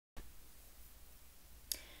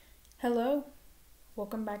Hello,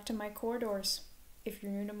 welcome back to my corridors. If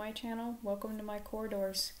you're new to my channel, welcome to my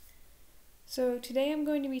corridors. So today I'm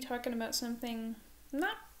going to be talking about something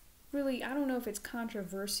not really, I don't know if it's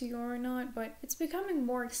controversial or not, but it's becoming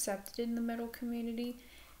more accepted in the metal community,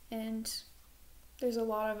 and there's a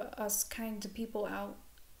lot of us kinds of people out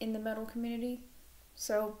in the metal community.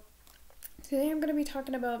 So today I'm going to be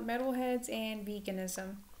talking about metalheads and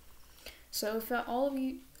veganism. So if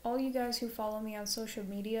all you guys who follow me on social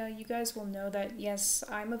media, you guys will know that yes,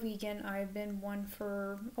 I'm a vegan. I've been one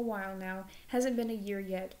for a while now. Hasn't been a year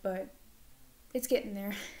yet, but it's getting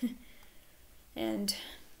there. And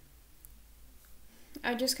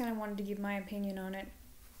I just kind of wanted to give my opinion on it.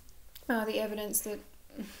 The evidence that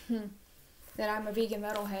that I'm a vegan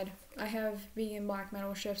metalhead. I have Vegan Black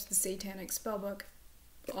Metal Chef's The Satanic Spellbook.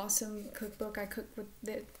 Awesome cookbook. I cook with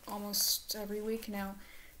it almost every week now.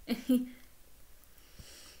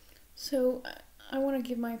 So I want to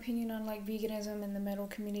give my opinion on like veganism in the metal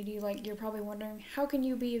community. Like, you're probably wondering, how can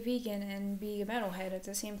you be a vegan and be a metalhead at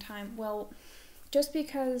the same time? Well, just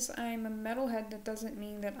because I'm a metalhead, that doesn't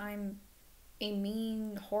mean that I'm a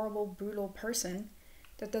mean, horrible, brutal person.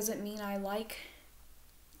 That doesn't mean I like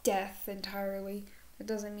death entirely. That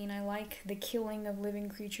doesn't mean I like the killing of living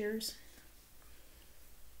creatures.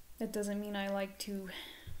 That doesn't mean I like to,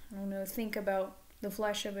 I don't know, think about the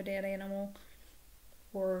flesh of a dead animal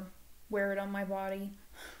or wear it on my body.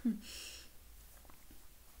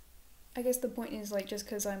 I guess the point is, like, just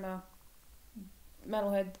because I'm a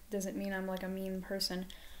metalhead doesn't mean I'm like a mean person.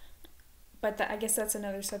 But I guess that's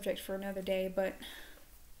another subject for another day. But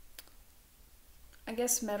I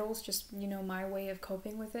guess metal's just, my way of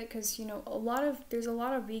coping with it. Because, there's a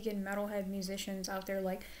lot of vegan metalhead musicians out there,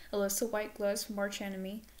 like Alyssa White Gloves from Arch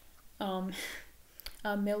Enemy,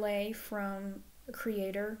 Millet from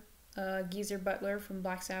Creator, Geezer Butler from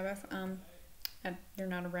Black Sabbath. They're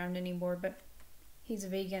not around anymore, but he's a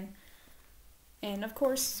vegan. And of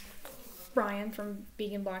course, Brian from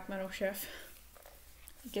Vegan Black Metal Chef.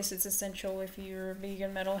 I guess it's essential if you're a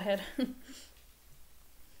vegan metalhead.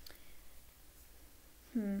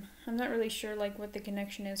 I'm not really sure like what the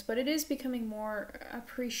connection is, but it is becoming more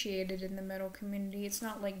appreciated in the metal community. It's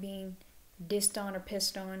not like being dissed on or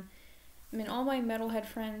pissed on. I mean, all my metalhead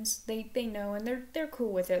friends, they know, and they're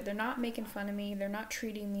cool with it. They're not making fun of me. They're not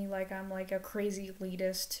treating me like I'm like a crazy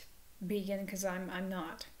elitist vegan, because I'm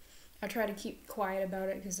not. I try to keep quiet about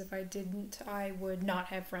it, because if I didn't, I would not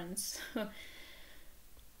have friends.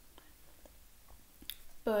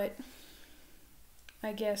 But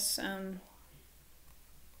I guess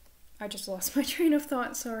I just lost my train of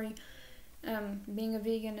thought, sorry. Being a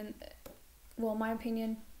vegan, and well, my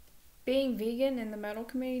opinion, being vegan in the metal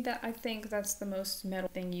community, that I think that's the most metal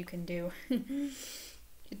thing you can do.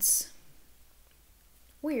 It's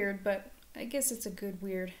weird, but I guess it's a good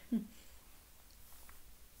weird.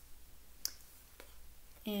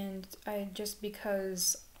 And just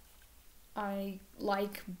because I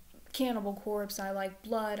like Cannibal Corpse, I like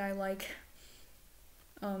blood, I like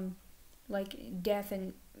death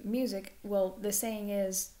and music. Well, the saying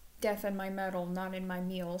is, death in my metal, not in my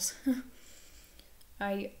meals.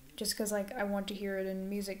 Just because I want to hear it in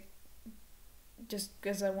music, just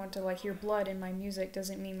because I want to hear blood in my music,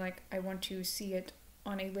 doesn't mean I want to see it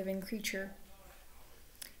on a living creature.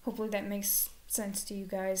 Hopefully that makes sense to you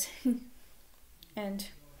guys. And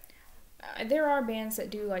there are bands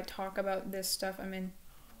that do talk about this stuff. I mean,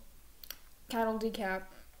 cattle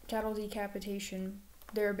decapitation,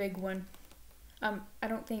 they're a big one. I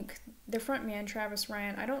don't think the frontman, Travis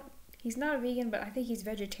Ryan, he's not a vegan, but I think he's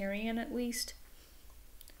vegetarian at least.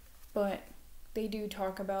 But they do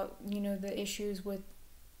talk about, the issues with,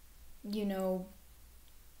 the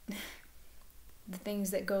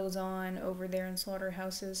things that goes on over there in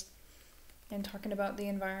slaughterhouses, and talking about the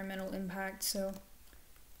environmental impact. So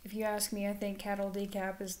if you ask me, I think Cattle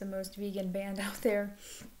Decap is the most vegan band out there.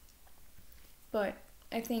 But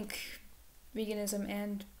I think veganism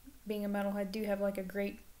and being a metalhead do have a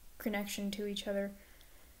great connection to each other.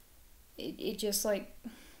 It just I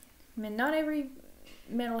mean, not every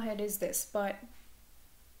metalhead is this, but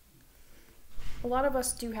a lot of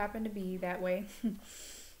us do happen to be that way.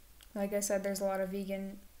 Like I said, there's a lot of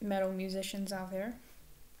vegan metal musicians out there.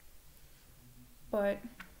 But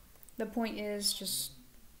the point is, just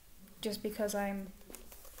because I'm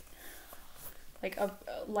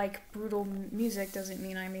like brutal music doesn't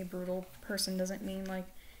mean I'm a brutal person. Doesn't mean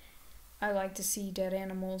I like to see dead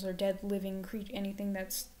animals or dead living anything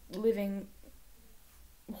that's living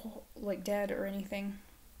dead or anything.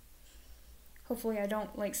 Hopefully I don't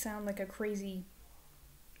sound like a crazy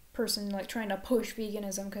person trying to push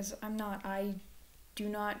veganism, because I'm not. I do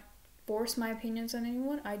not force my opinions on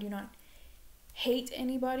anyone. I do not hate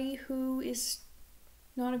anybody who is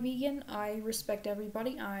not a vegan. I respect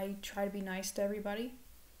everybody. I try to be nice to everybody.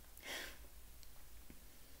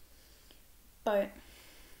 But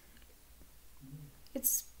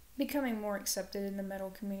it's becoming more accepted in the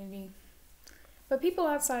metal community. But people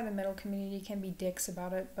outside the metal community can be dicks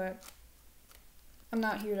about it, but I'm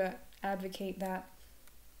not here to advocate that.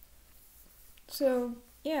 So,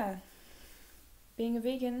 yeah, being a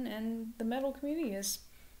vegan and the metal community is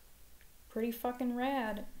pretty fucking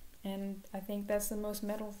rad, and I think that's the most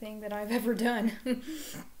metal thing that I've ever done.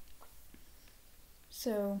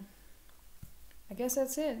 So, I guess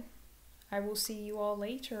that's it. I will see you all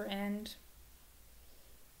later, and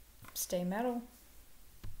stay metal.